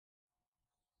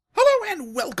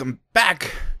and welcome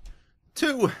back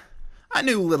to a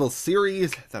new little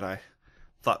series that I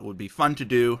thought would be fun to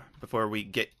do before we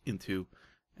get into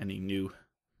any new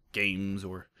games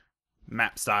or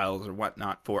map styles or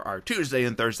whatnot for our Tuesday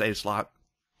and Thursday slot.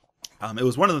 It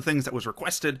was one of the things that was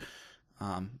requested,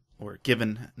 or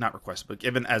given, not requested, but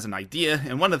given as an idea,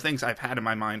 and one of the things I've had in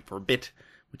my mind for a bit,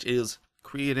 which is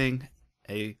doing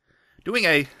a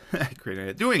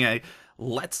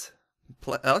let's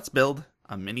build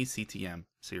a mini CTM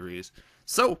series.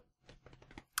 So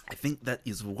I think that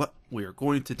is what we're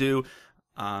going to do.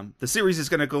 The series is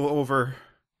going to go over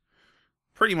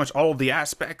pretty much all of the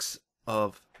aspects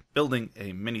of building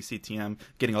a mini CTM,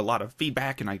 getting a lot of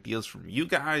feedback and ideas from you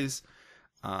guys.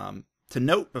 To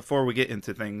note before we get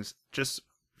into things, just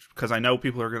because I know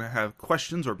people are going to have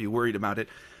questions or be worried about it,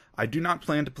 I do not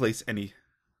plan to place any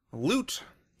loot,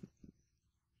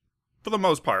 for the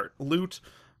most part, loot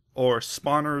or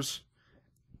spawners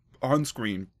on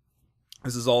screen.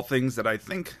 This is all things that I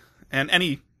think, and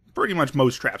pretty much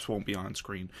most traps won't be on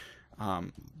screen.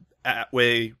 That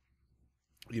way,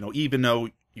 even though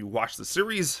you watch the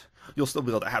series, you'll still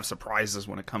be able to have surprises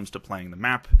when it comes to playing the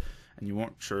map, and you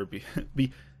won't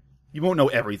you won't know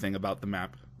everything about the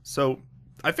map. So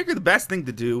I figured the best thing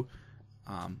to do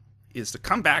is to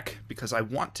come back, because I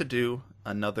want to do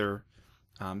another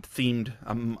a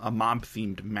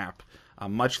mob-themed map,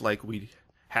 much like we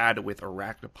had with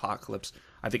Arachnapocalypse.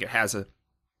 I think it has a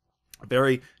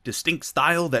very distinct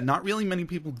style that not really many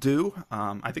people do.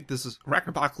 I think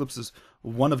Arachnapocalypse is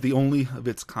one of the only of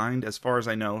its kind, as far as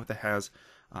I know, that has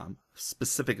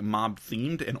specific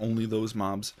mob-themed, and only those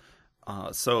mobs.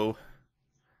 So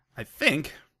I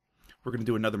think we're going to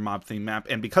do another mob-themed map,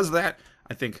 and because of that,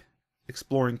 I think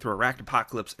exploring through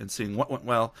Arachnapocalypse and seeing what went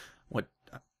well, what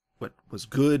was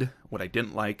good, what I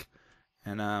didn't like,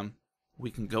 and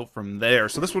we can go from there.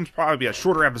 So this one's probably be a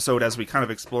shorter episode as we kind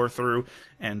of explore through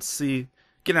and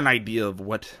get an idea of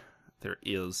what there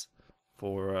is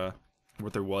for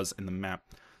what there was in the map.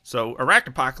 So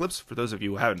Arachnapocalypse, for those of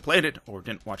you who haven't played it or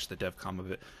didn't watch the devcom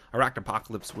of it,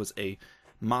 Arachnapocalypse was a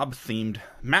mob-themed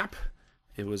map.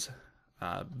 It was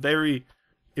the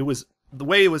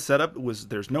way it was set up was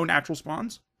there's no natural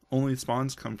spawns. Only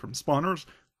spawns come from spawners,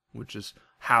 which is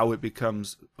how it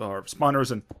becomes, or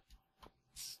spawners, and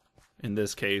in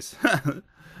this case,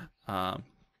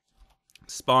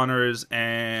 spawners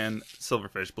and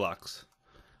silverfish blocks.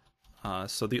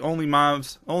 So the only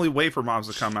way for mobs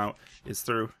to come out is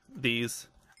through these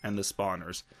and the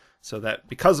spawners. So that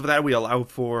because of that,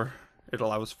 it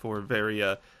allows for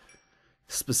very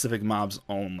specific mobs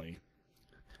only.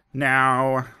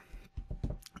 Now,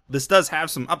 this does have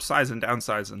some upsides and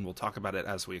downsides, and we'll talk about it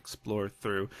as we explore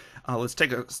through. Let's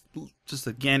take just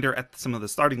a gander at some of the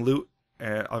starting loot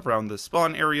around the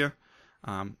spawn area.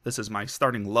 This is my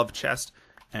starting love chest,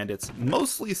 and it's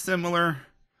mostly similar.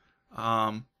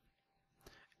 With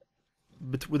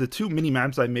the two mini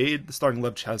maps I made, the starting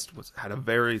love chest had a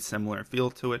very similar feel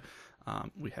to it.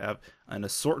 We have an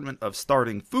assortment of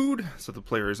starting food, so the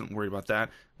player isn't worried about that.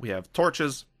 We have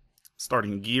torches,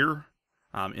 starting gear.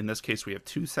 In this case, we have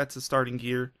 2 sets of starting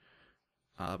gear.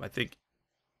 I think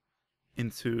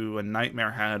Into a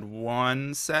Nightmare had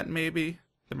 1 set, maybe.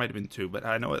 There might have been 2, but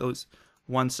I know it was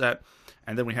 1 set.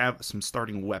 And then we have some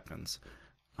starting weapons.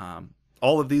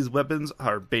 All of these weapons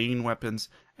are Bane weapons,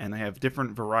 and they have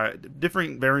different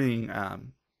varying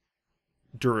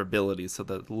durability. So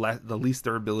the least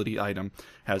durability item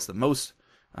has the most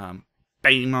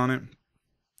Bane on it.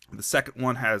 The second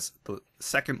one has the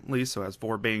second least, so it has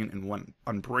 4 Bane and 1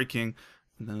 Unbreaking.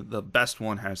 And the best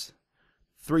one has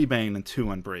 3 Bane and 2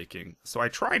 Unbreaking. So I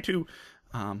try to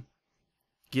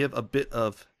give a bit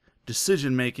of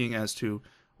decision making as to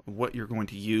what you're going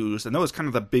to use, and that was kind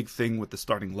of the big thing with the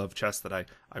starting love chest that I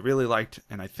really liked,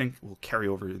 and I think will carry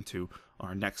over into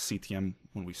our next CTM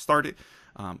when we start it.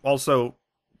 Also,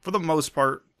 for the most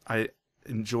part, I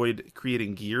enjoyed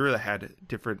creating gear that had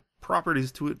different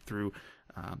properties to it through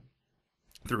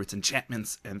its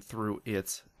enchantments and through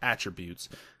its attributes.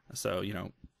 So,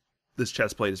 this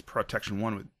chest plate is protection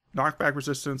 1 with knockback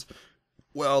resistance.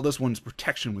 Well, this one's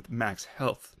protection with max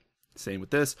health. Same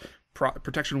with this.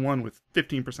 Protection 1 with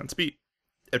 15% speed,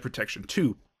 and protection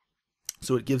 2.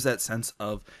 So it gives that sense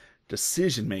of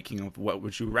decision making of what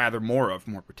would you rather more of,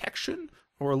 more protection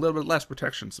or a little bit less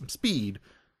protection, some speed,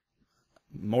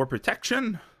 more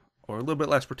protection or a little bit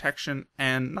less protection,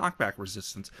 and knockback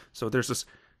resistance. So there's this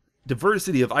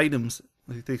diversity of items,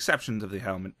 with the exceptions of the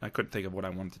helmet. I couldn't think of what I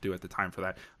wanted to do at the time for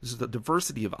that. This is the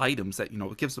diversity of items that,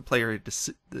 it gives the player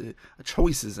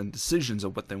choices and decisions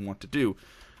of what they want to do.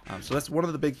 So that's one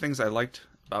of the big things I liked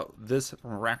about this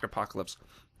from Arachnapocalypse,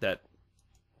 that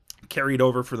carried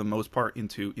over for the most part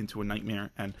into a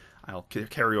nightmare, and I'll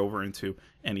carry over into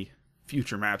any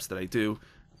future maps that I do.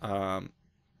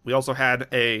 We also had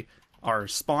our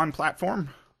spawn platform.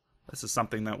 This is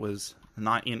something that was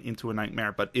not in Into a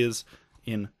Nightmare, but is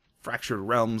in Fractured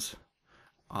Realms,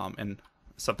 and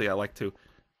something I like to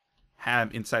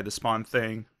have inside the spawn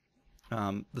thing,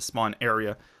 the spawn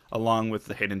area, along with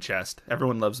the hidden chest.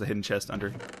 Everyone loves the hidden chest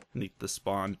underneath the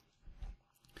spawn.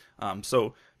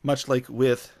 So much like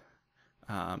with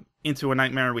Into a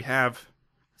Nightmare, we have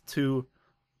two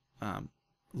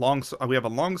we have a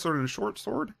long sword and a short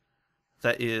sword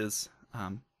that is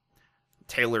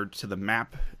tailored to the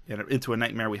map. Into a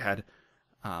Nightmare, we had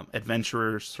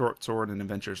Adventurer's short sword and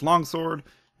Adventurer's long sword.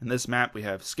 In this map, we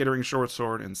have Skittering short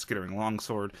sword and Skittering long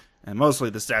sword, and mostly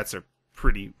the stats are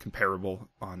pretty comparable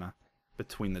on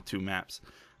between the two maps.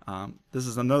 This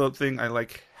is another thing I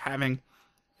like having.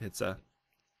 It's a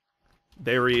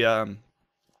very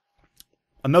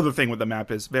another thing with the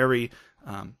map is very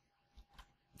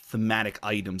thematic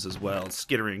items as well.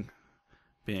 Skittering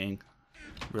being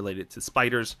related to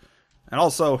spiders, and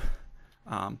also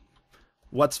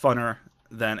what's funner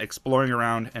than exploring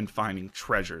around and finding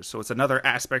treasures. So it's another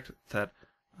aspect that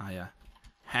I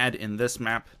had in this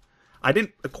map. I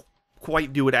didn't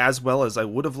quite do it as well as I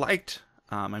would have liked.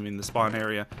 I mean, the spawn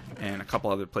area and a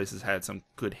couple other places had some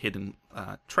good hidden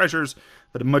treasures,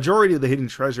 but the majority of the hidden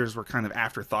treasures were kind of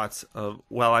afterthoughts of,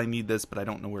 well, I need this, but I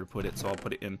don't know where to put it, so I'll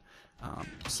put it in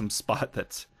some spot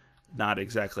that's not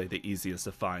exactly the easiest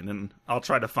to find, and I'll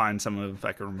try to find some of them if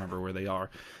I can remember where they are.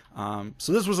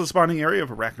 So this was the spawning area of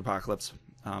Arachnapocalypse.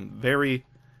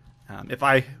 If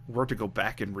I were to go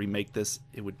back and remake this,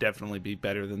 it would definitely be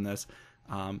better than this.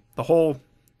 I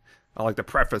like to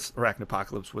preface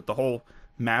Arachnapocalypse with the whole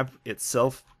map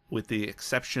itself, with the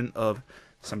exception of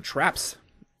some traps,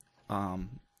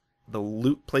 the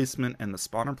loot placement and the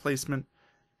spawner placement,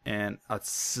 and a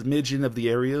smidgen of the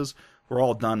areas were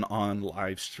all done on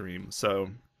live stream. So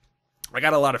I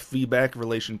got a lot of feedback in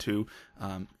relation to,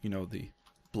 the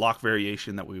block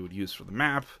variation that we would use for the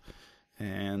map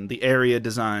and the area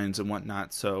designs and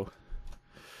whatnot. So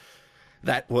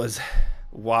that was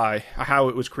how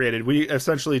it was created. We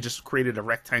essentially just created a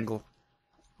rectangle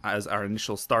as our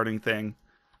initial starting thing,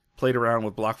 played around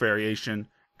with block variation,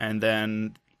 and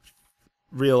then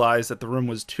realized that the room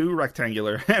was too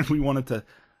rectangular and we wanted to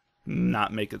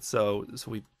not make it so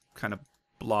we kind of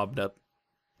blobbed up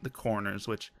the corners,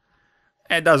 which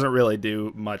it doesn't really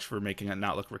do much for making it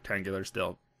not look rectangular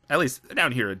still. At least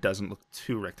down here it doesn't look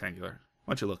too rectangular.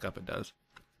 Once you look up it does.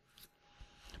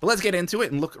 But let's get into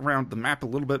it and look around the map a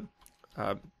little bit.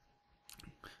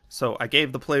 So I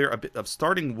gave the player a bit of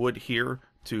starting wood here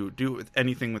to do with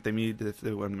anything that they need. If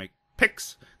they want to make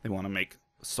picks, they want to make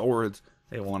swords,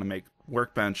 they want to make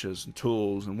workbenches and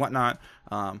tools and whatnot.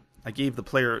 I gave the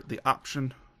player the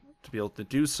option to be able to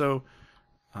do so,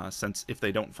 since if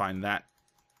they don't find that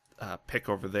pick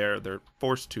over there, they're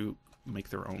forced to make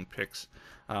their own picks.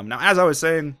 Now, as I was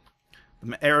saying,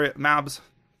 the area mobs,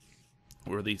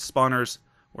 or the spawners,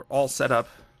 were all set up,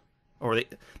 or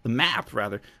the map,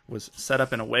 rather, was set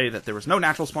up in a way that there was no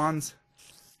natural spawns,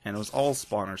 and it was all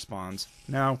spawner spawns.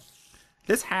 Now,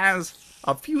 this has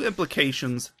a few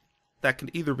implications that can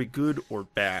either be good or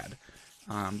bad.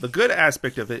 The good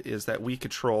aspect of it is that we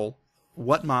control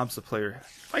what mobs the player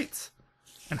fights,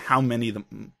 and how many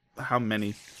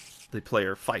the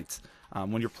player fights.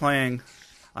 When you're playing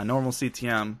a normal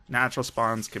CTM, natural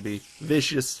spawns can be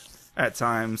vicious at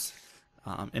times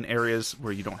in areas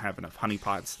where you don't have enough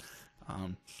honeypots.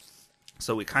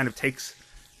 So it kind of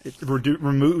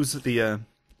removes the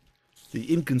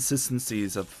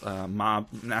inconsistencies of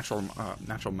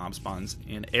natural mob spawns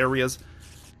in areas.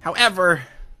 However,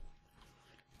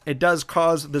 it does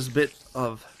cause this bit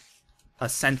of a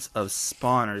sense of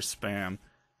spawner spam,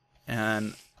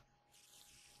 and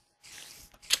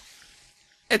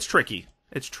it's tricky.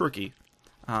 It's tricky.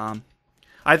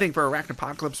 I think for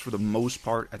Arachnapocalypse, for the most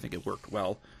part, I think it worked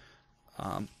well.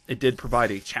 It did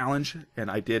provide a challenge, and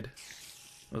it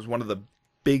was one of the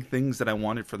big things that I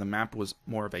wanted for the map, was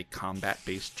more of a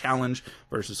combat-based challenge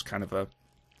versus kind of a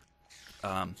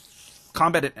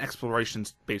combat and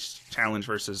exploration-based challenge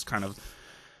versus kind of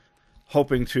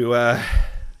hoping to,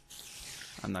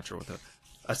 I'm not sure what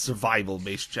a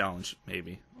survival-based challenge,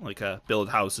 maybe. Like build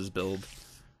houses, build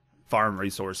farm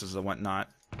resources and whatnot.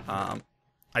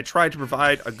 I tried to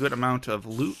provide a good amount of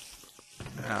loot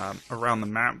around the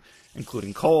map,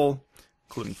 including coal,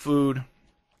 including food,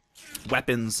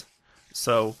 weapons.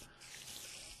 So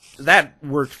that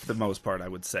worked for the most part, I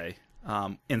would say.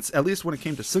 And at least when it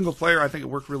came to single player, I think it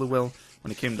worked really well.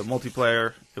 When it came to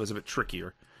multiplayer, it was a bit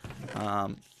trickier.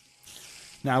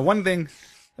 Now, one thing,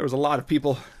 there was a lot of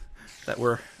people that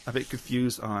were a bit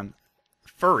confused on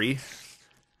furry.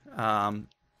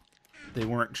 They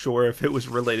weren't sure if it was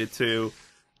related to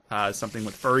something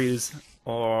with furries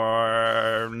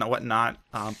or whatnot.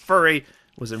 Furry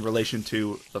was in relation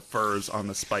to the furs on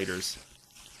the spiders.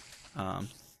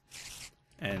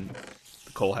 And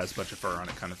Cole has a bunch of fur on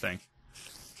it, kind of thing.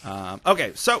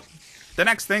 Okay, so the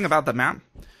next thing about the map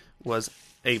was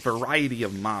a variety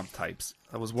of mob types.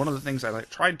 That was one of the things I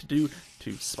tried to do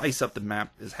to spice up the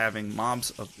map, is having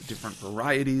mobs of different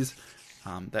varieties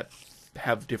that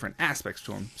have different aspects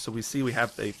to them. So we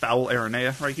have a foul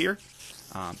Arachnaea right here.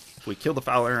 If we kill the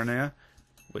foul Arachnaea,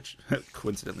 which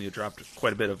coincidentally it dropped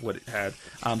quite a bit of what it had.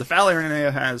 The foul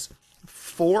Arachnaea has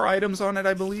 4 items on it,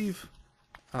 I believe.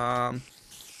 Let's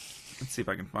see if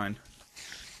I can find.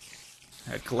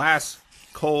 I had glass,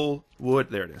 coal, wood,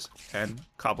 there it is, and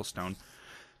cobblestone.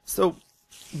 So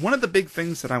one of the big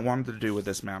things that I wanted to do with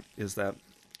this map is that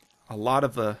a lot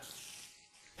of the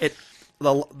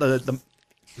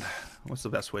what's the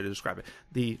best way to describe it?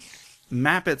 The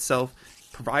map itself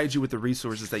provides you with the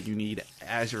resources that you need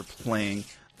as you're playing,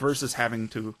 versus having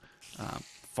to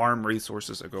farm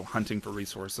resources or go hunting for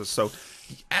resources. So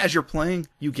as you're playing,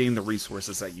 you gain the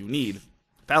resources that you need.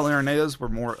 Foul Arachnaeas were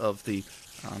more of the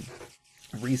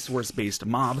resource-based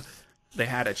mob. They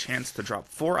had a chance to drop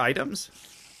 4 items,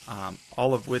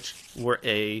 all of which were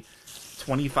a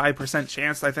 25%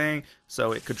 chance, I think.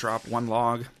 So it could drop 1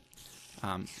 log,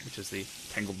 which is the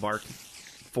tangled bark,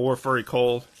 4 furry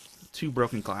coal, 2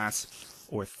 broken glass,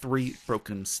 or 3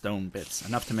 broken stone bits,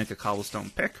 enough to make a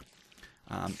cobblestone pick.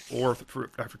 Or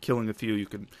after killing a few, you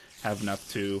can have enough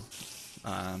to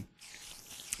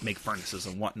make furnaces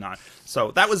and whatnot.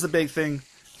 So that was the big thing,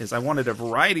 is I wanted a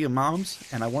variety of mobs,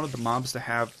 and I wanted the mobs to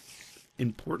have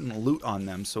important loot on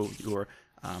them, so you're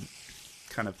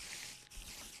kind of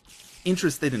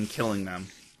interested in killing them.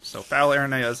 So foul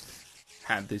Arachnaeas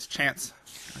had this chance.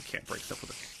 I can't break stuff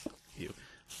with you.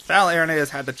 Foul Arachnaeas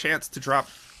had the chance to drop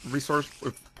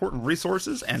important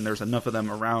resources, and there's enough of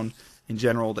them around in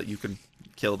general that you can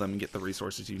kill them and get the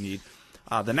resources you need.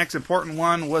 The next important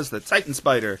one was the Titan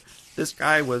Spider. This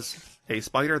guy was a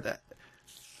spider that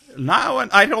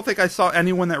I don't think I saw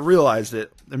anyone that realized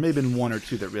it. There may have been 1 or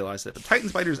 2 that realized it. But Titan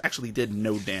Spiders actually did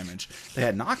no damage. They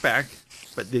had knockback,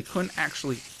 but they couldn't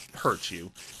actually hurt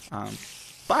you.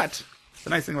 But the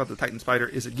nice thing about the Titan Spider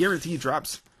is it guaranteed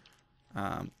drops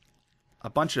a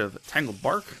bunch of tangled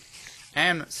bark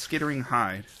and skittering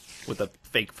hide with a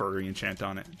fake furry enchant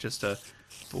on it, just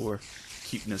for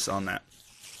cuteness on that.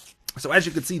 So as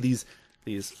you can see, these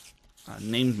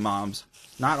named mobs,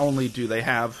 not only do they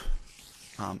have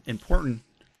important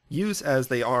use as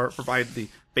they provide the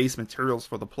base materials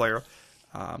for the player,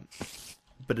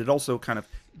 but it also kind of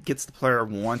gets the player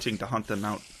wanting to hunt them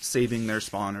out, saving their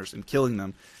spawners and killing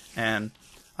them. And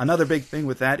another big thing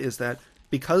with that is that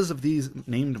because of these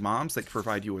named mobs that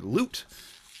provide you with loot,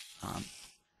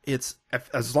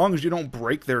 as long as you don't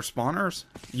break their spawners,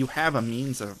 you have a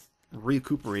means of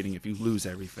recuperating if you lose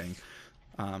everything.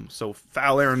 So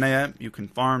foul Arachnaea, you can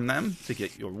farm them to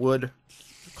get your wood,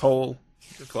 your coal,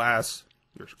 your glass,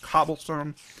 your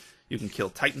cobblestone. You can kill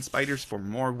Titan Spiders for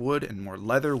more wood and more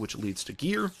leather, which leads to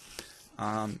gear.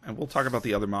 And we'll talk about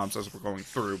the other mobs as we're going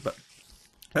through, but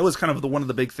that was kind of one of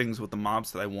the big things with the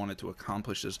mobs that I wanted to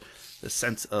accomplish, is the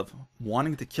sense of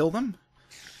wanting to kill them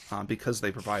because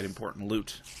they provide important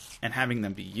loot and having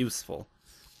them be useful.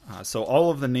 So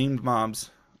all of the named mobs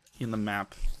in the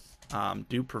map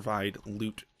do provide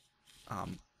loot,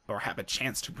 or have a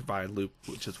chance to provide loot,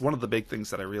 which is one of the big things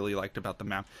that I really liked about the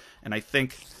map, and I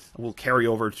think will carry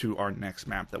over to our next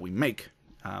map that we make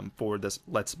for this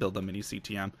Let's Build a Mini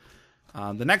CTM.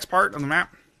 The next part of the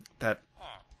map that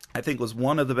I think was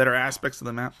one of the better aspects of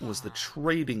the map was the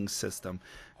trading system.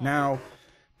 Now,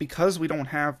 because we don't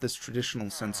have this traditional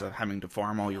sense of having to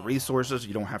farm all your resources,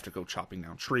 you don't have to go chopping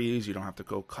down trees, you don't have to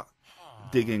go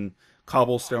digging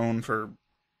cobblestone for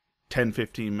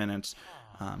 10-15 minutes,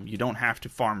 you don't have to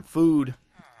farm food.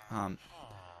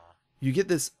 You get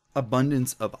this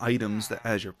abundance of items that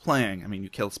as you're playing. I mean, you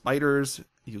kill spiders,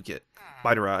 you get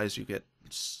spider eyes, you get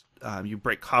you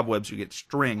break cobwebs, you get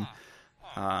string,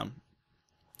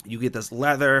 you get this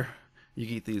leather, you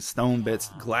get these stone bits,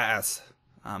 glass,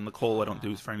 the coal I don't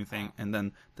do for anything, and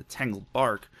then the tangled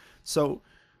bark. So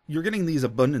you're getting these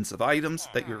abundance of items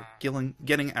that you're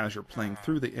getting as you're playing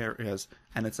through the areas,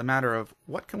 and it's a matter of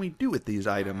what can we do with these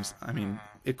items. I mean,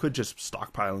 it could just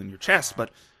stockpile in your chest, but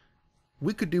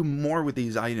we could do more with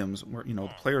these items where, the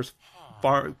players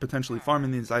potentially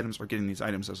farming these items or getting these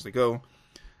items as they go.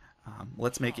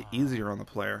 let's make it easier on the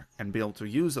player and be able to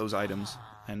use those items.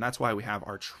 And that's why we have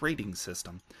our trading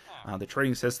system. The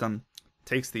trading system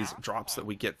takes these drops that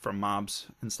we get from mobs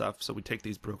and stuff. So we take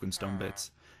these broken stone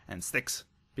bits and sticks,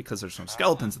 because there's some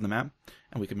skeletons in the map,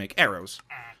 and we can make arrows.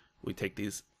 We take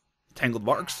these tangled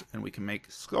barks and we can make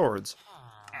swords.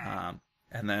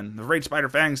 And then the rage spider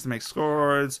fangs to make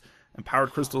swords, and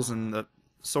powered crystals in the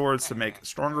swords to make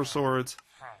stronger swords.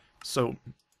 So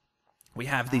we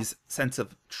have these sense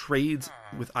of trades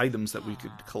with items that we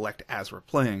could collect as we're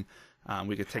playing.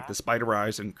 We could take the spider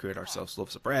eyes and create ourselves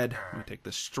loaves of bread. We take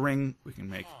the string, we can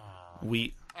make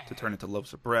wheat to turn into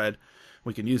loaves of bread.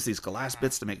 We can use these glass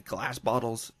bits to make glass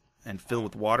bottles and fill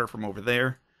with water from over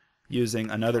there,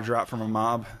 using another drop from a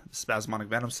mob, the spasmodic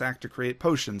venom sac, to create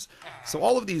potions. So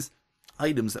all of these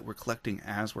items that we're collecting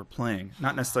as we're playing,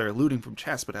 not necessarily looting from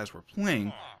chests, but as we're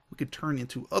playing, we could turn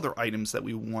into other items that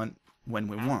we want when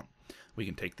we want. We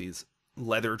can take these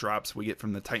leather drops we get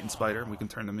from the Titan Spider, and we can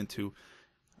turn them into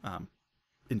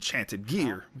enchanted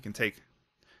gear. We can take,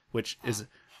 which is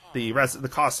the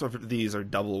cost of these are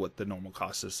double what the normal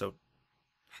cost is. So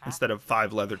instead of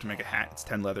 5 leather to make a hat, it's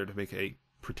 10 leather to make a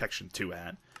protection 2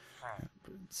 hat,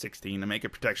 16 to make a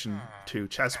protection 2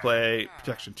 chest plate,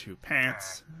 protection 2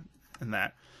 pants, and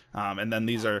that. And then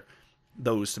these are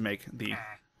those to make the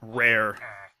rare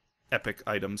epic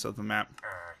items of the map.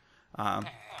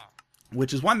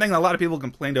 Which is one thing a lot of people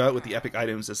complained about with the epic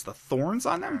items, is the thorns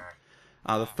on them.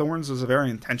 The thorns was a very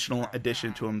intentional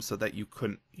addition to them so that you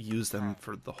couldn't use them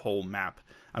for the whole map.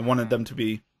 I wanted them to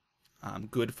be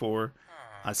good for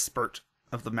a spurt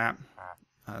of the map,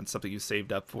 something you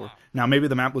saved up for. Now, maybe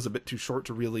the map was a bit too short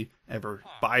to really ever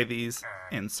buy these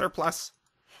in surplus,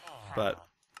 but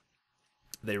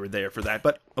they were there for that.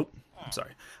 But, oh, I'm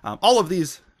sorry. All of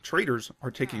these traders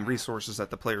are taking resources that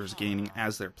the player is gaining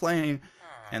as they're playing,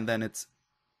 and then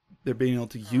they're being able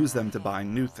to use them to buy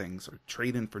new things or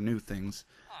trade in for new things.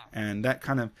 And that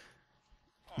kind of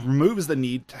removes the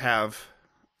need to have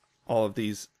all of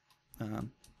these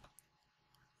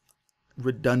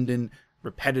redundant,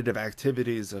 repetitive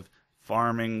activities of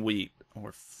farming wheat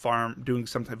or doing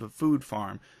some type of food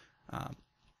farm,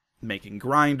 making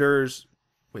grinders,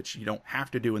 which you don't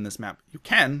have to do in this map. You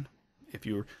can if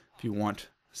you want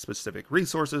specific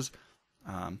resources,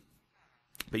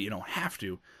 but you don't have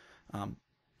to,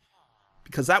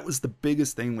 because that was the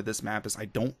biggest thing with this map, is I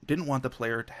didn't want the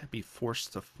player to be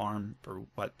forced to farm for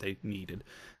what they needed.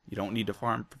 You don't need to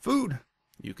farm for food.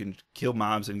 You can kill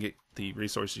mobs and get the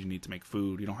resources you need to make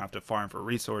food. You don't have to farm for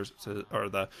resources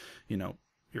or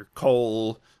your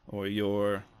coal or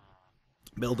your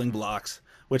building blocks,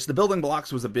 which the building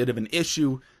blocks was a bit of an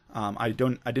issue. I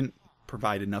didn't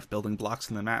provide enough building blocks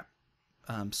in the map,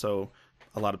 so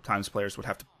a lot of times players would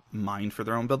have to mine for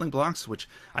their own building blocks, which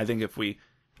I think if we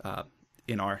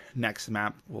in our next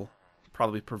map will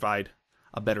probably provide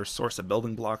a better source of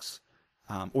building blocks,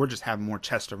 or just have more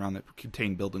chests around that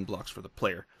contain building blocks for the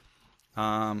player.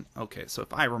 Okay, so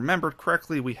if I remembered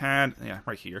correctly, we had,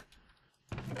 right here,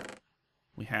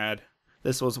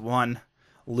 this was one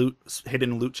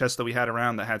hidden loot chest that we had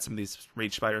around that had some of these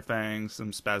rage spider fangs,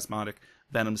 some spasmodic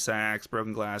venom sacs,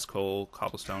 broken glass, coal,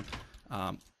 cobblestone.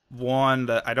 One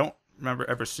that I don't remember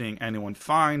ever seeing anyone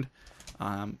find.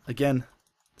 Again,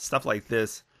 stuff like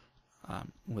this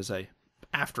was a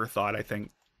afterthought, I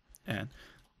think, and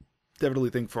definitely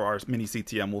think for our mini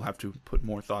CTM we'll have to put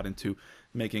more thought into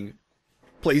making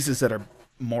places that are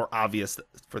more obvious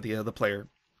for the other player.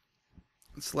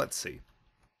 So let's see,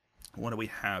 what do we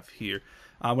have here?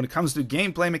 When it comes to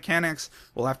gameplay mechanics,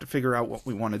 we'll have to figure out what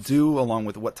we want to do, along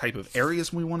with what type of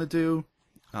areas we want to do.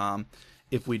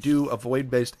 If we do a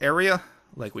void-based area,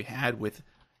 like we had with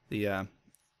the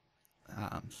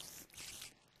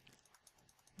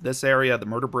this area, the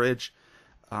Murder Bridge,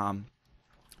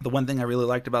 the one thing I really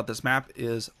liked about this map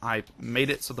is I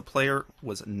made it so the player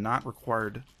was not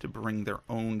required to bring their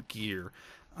own gear.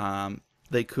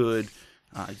 They could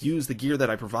use the gear that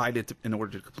I provided in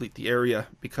order to complete the area,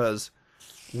 because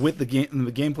with the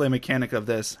gameplay mechanic of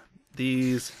this,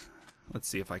 let's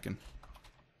see if I can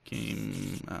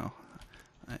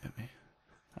I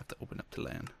have to open up to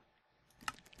land.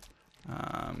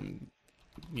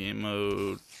 Game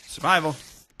mode survival.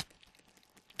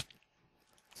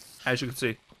 As you can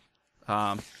see,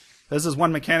 this is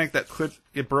one mechanic that could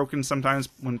get broken sometimes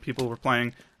when people were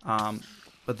playing.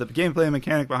 But the gameplay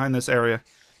mechanic behind this area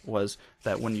was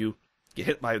that when you get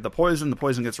hit by the poison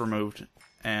gets removed,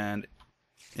 and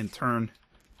in turn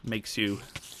makes you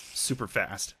super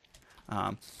fast.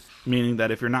 Meaning that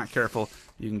if you're not careful,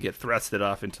 you can get thrusted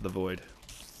off into the void.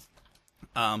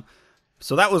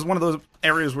 So that was one of those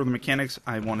areas where the mechanics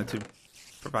I wanted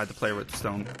to provide the player with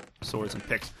stone, swords, and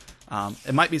picks.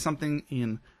 It might be something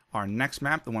in our next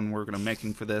map, the one we're going to be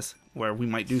making for this, where we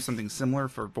might do something similar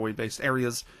for void-based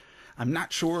areas. I'm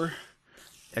not sure.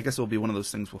 I guess it'll be one of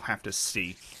those things we'll have to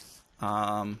see.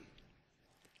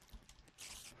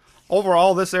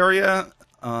 Overall, this area,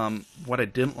 what I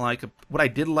did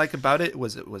like about it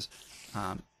was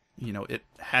you know, it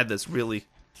had this really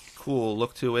cool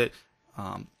look to it.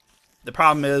 The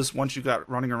problem is, once you got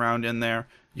running around in there,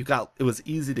 it was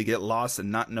easy to get lost and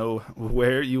not know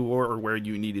where you were or where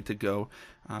you needed to go.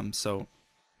 So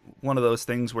one of those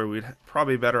things where we'd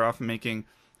probably be better off making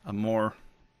a more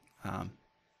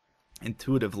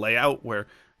intuitive layout where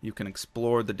you can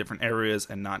explore the different areas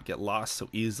and not get lost so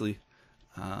easily.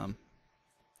 I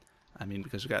mean,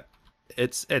 because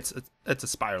it's a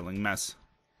spiraling mess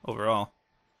overall,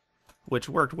 which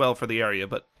worked well for the area,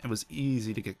 but it was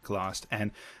easy to get lost,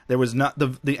 and there was not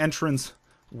the entrance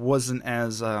wasn't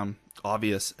as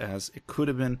obvious as it could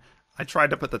have been. I tried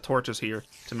to put the torches here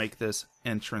to make this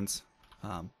entrance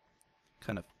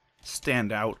kind of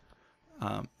stand out.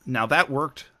 Now that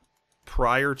worked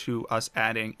prior to us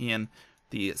adding in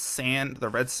the sand, the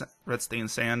red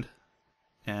stained sand,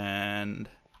 and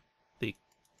the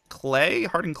clay,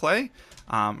 hardened clay.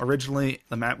 Originally,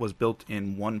 the map was built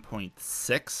in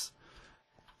 1.6,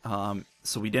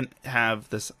 so we didn't have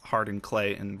this hardened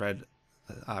clay and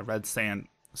red sand,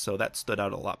 so that stood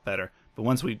out a lot better. But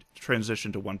once we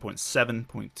transitioned to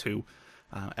 1.7.2,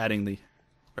 adding the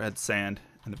red sand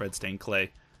and the red stained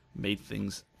clay made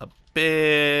things a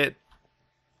bit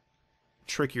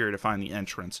trickier to find the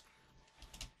entrance.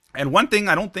 And one thing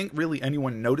I don't think really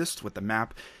anyone noticed with the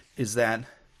map is that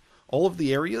all of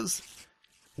the areas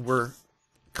were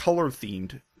color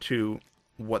themed to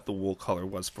what the wool color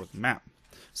was for the map.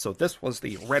 So this was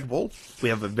the red wool. We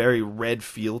have a very red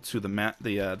feel to the map,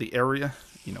 the area.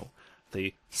 You know,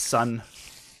 the sun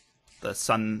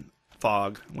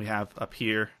fog we have up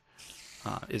here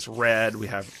is red. We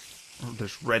have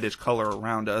this reddish color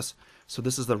around us. So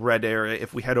this is the red area.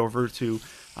 If we head over to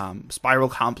Spiral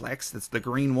Complex, that's the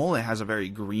green wool. It has a very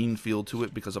green feel to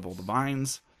it because of all the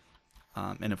vines.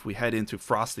 And if we head into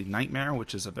Frosty Nightmare,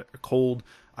 which is a cold,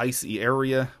 icy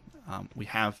area, we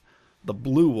have the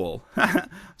blue wool.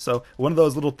 So one of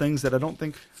those little things that I don't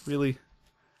think really,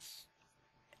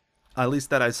 at least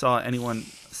that I saw anyone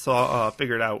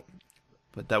figured out,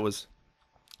 but that was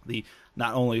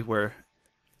not only where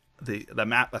the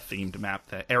map, a themed map,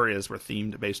 the areas were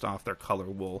themed based off their color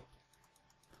wool.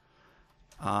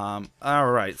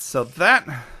 Alright, so that,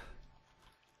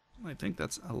 I think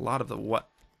that's a lot of what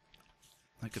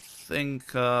I could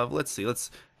think of. Let's see,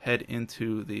 let's head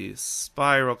into the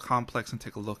Spiral Complex and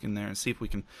take a look in there and see if we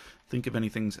can think of any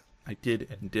things I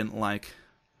did and didn't like.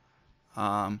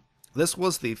 This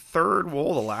was the third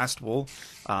wool, the last wool.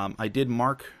 I did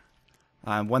mark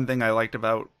one thing I liked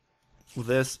about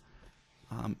this,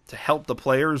 to help the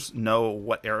players know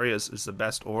what areas is the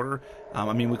best order.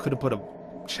 I mean, we could have put a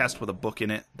chest with a book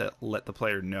in it that let the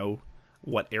player know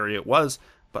what area it was,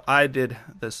 but I did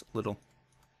this little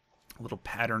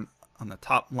pattern on the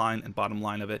top line and bottom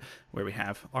line of it where we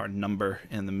have our number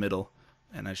in the middle,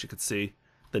 and as you can see,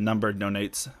 the number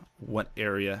denotes what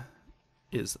area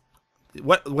is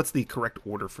what's the correct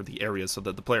order for the area, so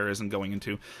that the player isn't going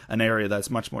into an area that's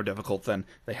much more difficult than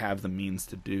they have the means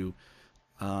to do.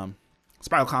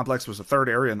 Spiral Complex was the third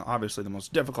area and obviously the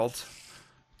most difficult.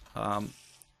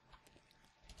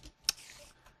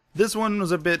 This one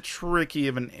was a bit tricky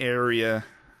of an area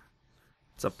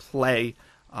to play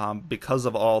because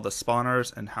of all the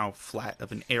spawners and how flat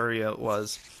of an area it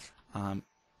was.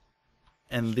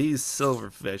 And these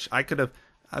silverfish, I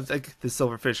think the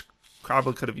silverfish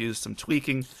probably could have used some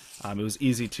tweaking. It was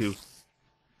easy to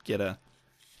get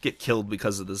killed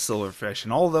because of the silverfish,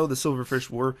 and although the silverfish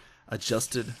were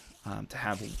adjusted to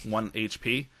have 1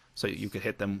 HP, so you could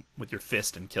hit them with your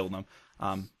fist and kill them,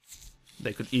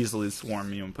 they could easily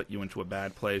swarm you and put you into a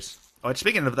bad place. Oh,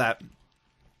 speaking of that,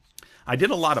 I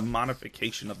did a lot of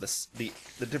modification of the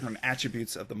different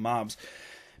attributes of the mobs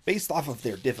based off of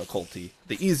their difficulty.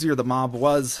 The easier the mob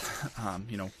was,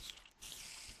 you know,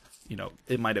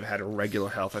 it might have had a regular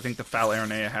health. I think the Foul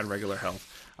Aranea had regular health.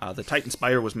 The Titan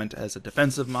Spider was meant as a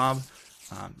defensive mob,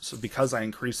 so because I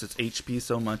increased its HP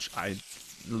so much, I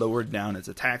lowered down its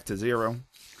attack to 0.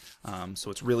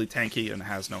 So it's really tanky and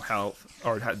has no health,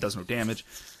 or it does no damage.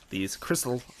 These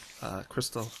crystalline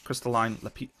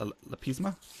Lepisma,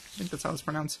 I think that's how it's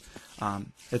pronounced.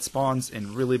 It spawns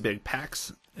in really big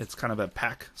packs. It's kind of a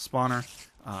pack spawner,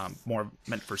 more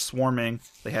meant for swarming.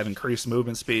 They have increased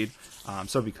movement speed,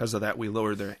 so because of that, we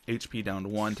lowered their HP down to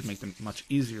 1 to make them much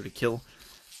easier to kill.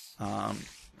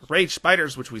 rage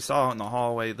spiders, which we saw in the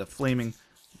hallway, the flaming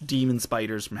demon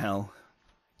spiders from hell.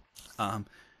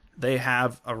 They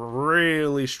have a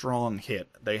really strong hit.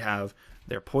 They have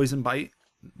their poison bite.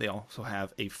 They also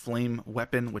have a flame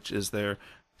weapon, which is their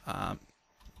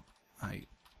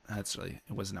actually,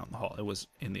 it wasn't out in the hall. It was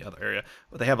in the other area.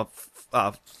 But they have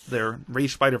their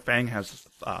rage spider fang has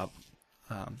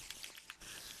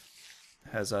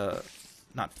a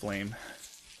not flame,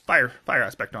 fire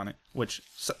aspect on it, which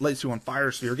lights you on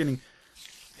fire. So you're getting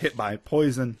hit by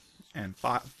poison and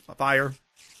fire.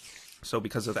 So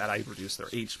because of that, I reduced their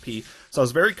HP. So I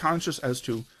was very conscious as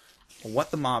to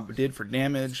what the mob did for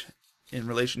damage in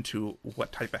relation to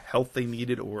what type of health they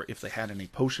needed, or if they had any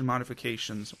potion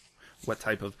modifications, what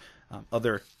type of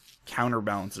other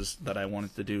counterbalances that I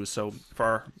wanted to do. So for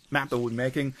our map that we're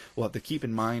making, we'll have to keep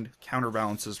in mind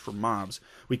counterbalances for mobs.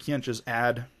 We can't just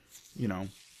add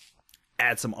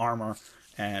some armor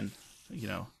and,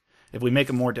 if we make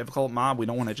a more difficult mob, we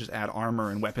don't want to just add armor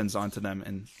and weapons onto them.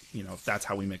 And, if that's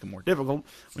how we make them more difficult,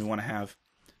 we want to have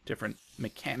different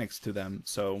mechanics to them.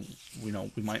 So, we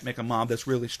might make a mob that's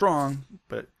really strong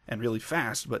and really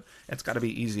fast, but it's got to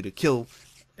be easy to kill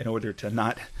in order to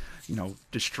not,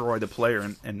 destroy the player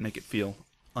and make it feel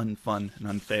unfun and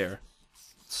unfair.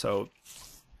 So,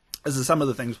 this is some of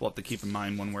the things we'll have to keep in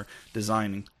mind when we're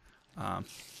designing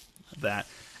that.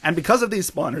 And because of these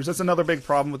spawners, that's another big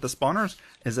problem with the spawners,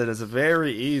 is that it's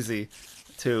very easy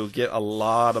to get a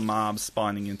lot of mobs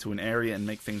spawning into an area and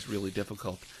make things really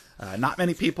difficult. Not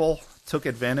many people took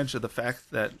advantage of the fact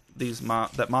that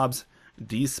mobs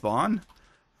despawn.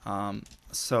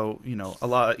 So,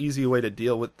 a easy way to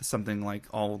deal with something like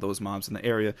all of those mobs in the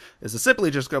area is to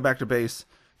simply just go back to base,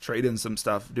 trade in some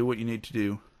stuff, do what you need to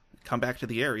do, come back to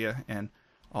the area, and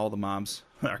all the mobs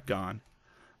are gone.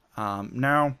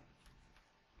 Now,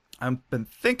 I've been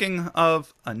thinking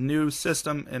of a new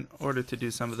system in order to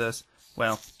do some of this.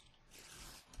 Well,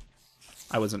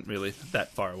 I wasn't really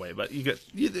that far away, but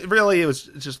really it was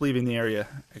just leaving the area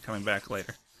and coming back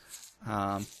later.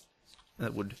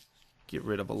 That would get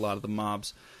rid of a lot of the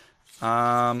mobs.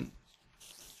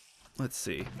 Let's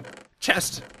see.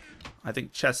 Chest. I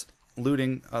think chest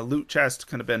looting, loot chest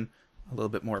could have been a little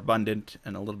bit more abundant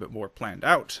and a little bit more planned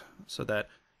out so that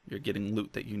you're getting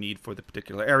loot that you need for the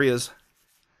particular areas.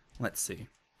 Let's see.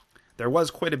 There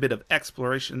was quite a bit of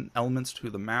exploration elements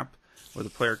to the map where the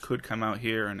player could come out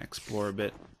here and explore a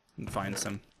bit and find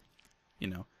some,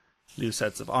 new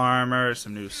sets of armor,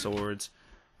 some new swords.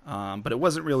 But it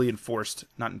wasn't really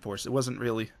it wasn't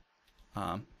really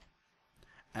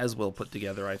as well put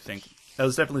together, I think. That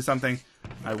was definitely something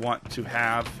I want to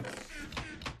have.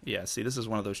 Yeah, see, this is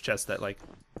one of those chests that,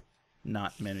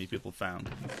 not many people found.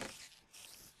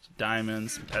 Some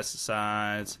diamonds, some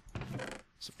pesticides,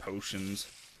 some potions.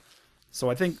 So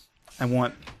I think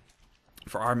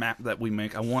for our map that we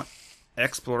make, I want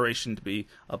exploration to be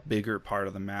a bigger part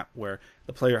of the map where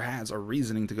the player has a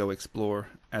reasoning to go explore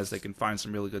as they can find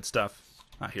some really good stuff.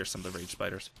 Here's some of the rage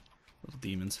spiders, little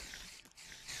demons.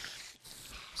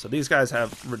 So these guys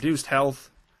have reduced health,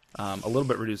 a little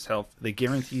bit reduced health. They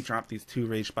guarantee drop these 2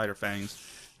 rage spider fangs,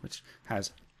 which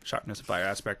has sharpness of fire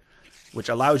aspect, which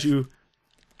allows you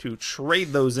to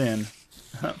trade those in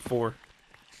for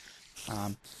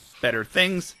better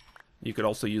things. You could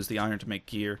also use the iron to make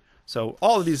gear. So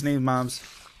all of these named mobs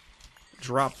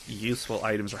drop useful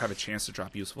items or have a chance to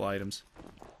drop useful items.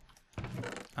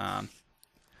 Titan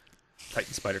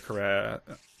spider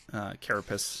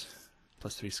carapace,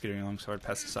 +3 skittering longsword,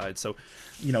 pesticide. So,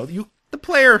 the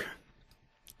player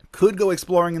could go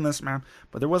exploring in this map,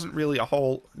 but there wasn't really a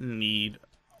whole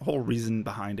reason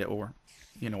behind it, or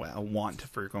a want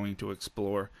for going to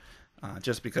explore,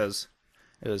 just because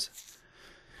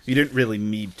you didn't really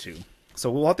need to. So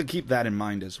we'll have to keep that in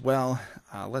mind as well.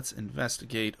 Let's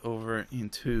investigate over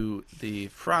into the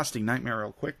Frosty Nightmare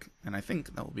real quick, and I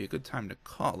think that will be a good time to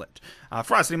call it.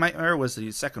 Frosty Nightmare was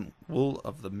the second wool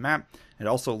of the map. It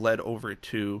also led over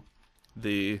to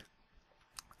the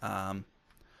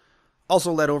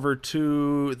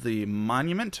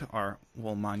monument, our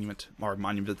wool monument, our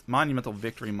monumental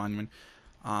victory monument.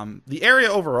 The area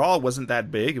overall wasn't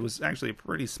that big. It was actually a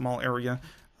pretty small area.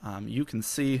 You can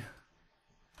see,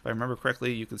 if I remember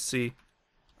correctly, you can see,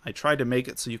 I tried to make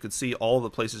it so you could see all the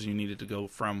places you needed to go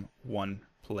from one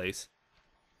place.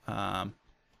 Or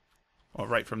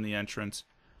right from the entrance.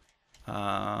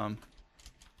 No,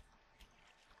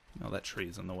 that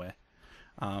tree's in the way.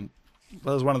 That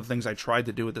was one of the things I tried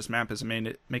to do with this map, is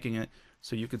making it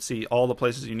so you could see all the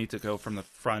places you need to go from the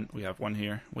front. We have one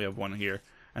here, we have one here,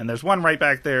 and there's one right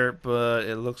back there, but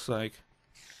it looks like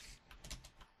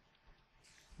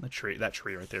that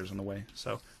tree right there is in the way.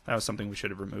 So that was something we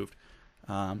should have removed.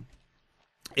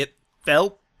 It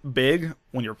felt big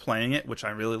when you're playing it, which I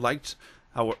really liked.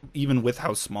 How, even with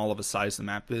how small of a size the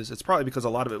map is, it's probably because a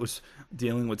lot of it was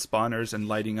dealing with spawners and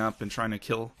lighting up and trying to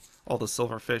kill all the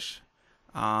silverfish.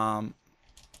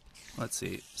 Let's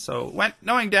see. So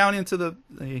going down into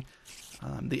the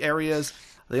areas,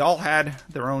 they all had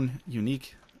their own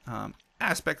unique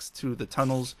aspects to the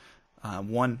tunnels.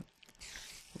 One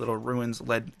little ruins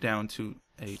led down to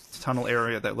a tunnel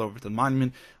area that led over to the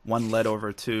monument. One led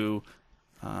over to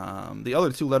the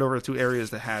other two led over to areas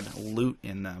that had loot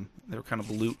in them. They were kind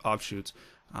of loot offshoots.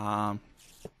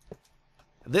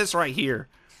 This right here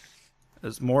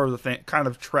is more of the kind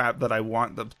of trap that I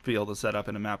want to be able to set up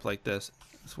in a map like this.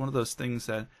 It's one of those things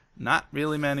that not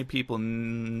really many people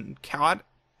caught,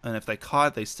 and if they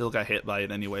caught, they still got hit by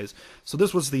it anyways. So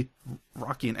this was the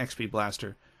Rocky and XP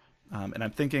Blaster, and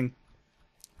I'm thinking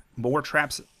more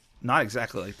traps, not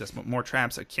exactly like this, but more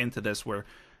traps akin to this where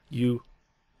you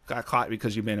got caught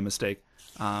because you made a mistake.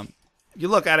 You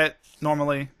look at it,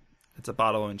 normally it's a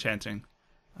bottle of enchanting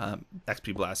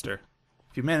XP Blaster.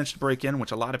 If you managed to break in,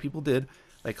 which a lot of people did,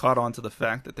 they caught on to the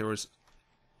fact that there was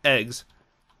eggs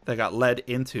that got led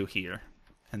into here.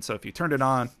 And so if you turned it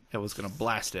on, it was going to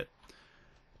blast it.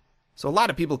 So a lot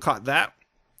of people caught that.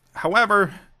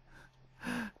 However,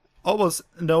 almost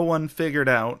no one figured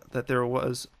out that there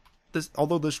was this,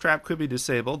 although this trap could be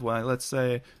disabled. Well, let's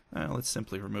say, let's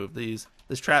simply remove these.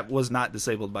 This trap was not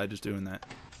disabled by just doing that.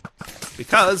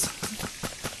 Because,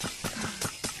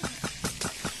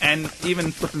 and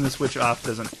even flipping the switch off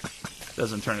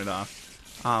doesn't turn it off.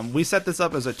 We set this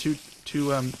up as a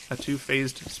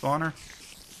two-phased spawner.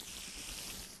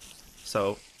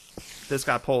 So this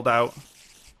got pulled out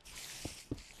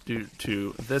due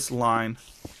to this line,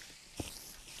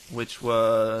 which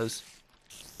went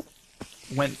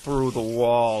through the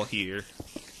wall here.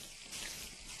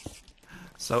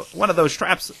 So one of those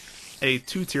traps, a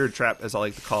two-tiered trap as I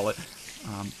like to call it,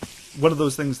 one of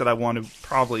those things that I want to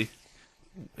probably,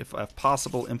 if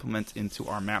possible, implement into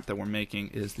our map that we're making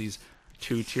is these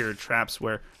two-tiered traps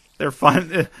where they're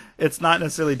fun. It's not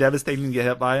necessarily devastating to get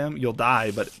hit by them. You'll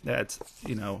die, but that's,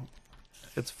 you know,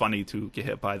 it's funny to get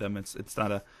hit by them. It's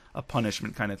not a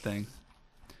punishment kind of thing.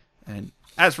 And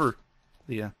as for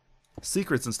the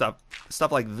secrets and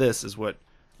stuff like this is what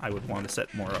I would want to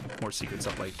set more secrets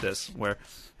up like this, where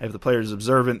if the player is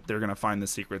observant, they're going to find the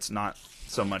secrets, not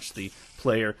so much the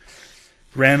player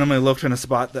randomly looked in a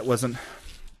spot that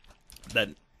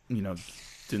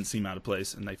didn't seem out of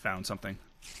place and they found something.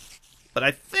 But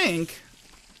I think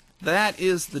that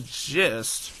is the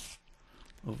gist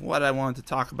of what I wanted to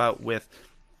talk about with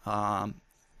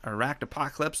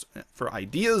Arachnapocalypse for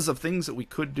ideas of things that we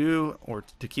could do or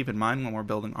to keep in mind when we're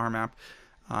building our map.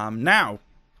 Now,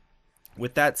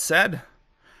 with that said,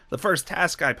 the first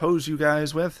task I pose you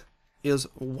guys with is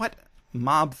what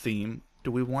mob theme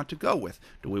do we want to go with?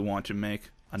 Do we want to make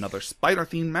another spider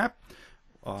theme map,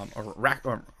 or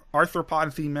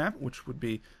arthropod theme map, which would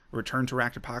be Return to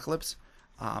Arachnapocalypse,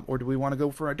 or do we want to go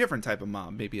for a different type of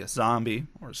mob, maybe a zombie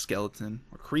or a skeleton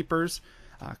or creepers?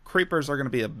 Creepers are going to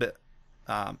be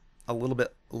a little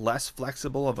bit less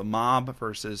flexible of a mob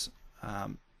versus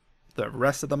the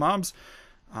rest of the mobs,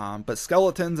 but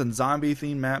skeletons and zombie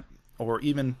theme map, or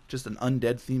even just an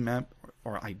undead theme map,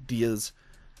 or ideas.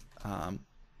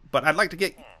 But I'd like to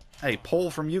get a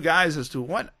poll from you guys as to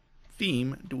what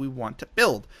theme do we want to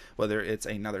build, whether it's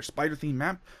another spider theme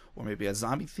map, or maybe a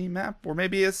zombie theme map, or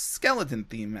maybe a skeleton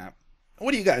theme map.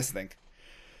 What do you guys think?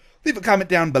 Leave a comment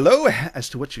down below as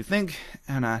to what you think,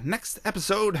 and next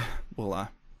episode we'll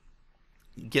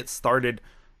get started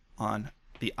on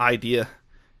the idea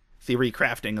theory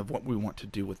crafting of what we want to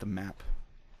do with the map.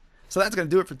 So that's going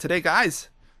to do it for today, guys.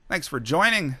 Thanks for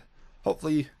joining.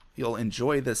 Hopefully you'll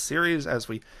enjoy this series as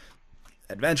we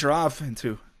adventure off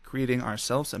into creating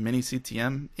ourselves a mini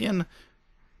CTM in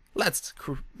Let's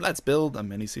Build a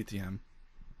Mini CTM.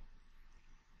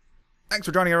 Thanks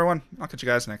for joining, everyone. I'll catch you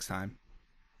guys next time.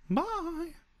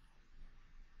 Bye.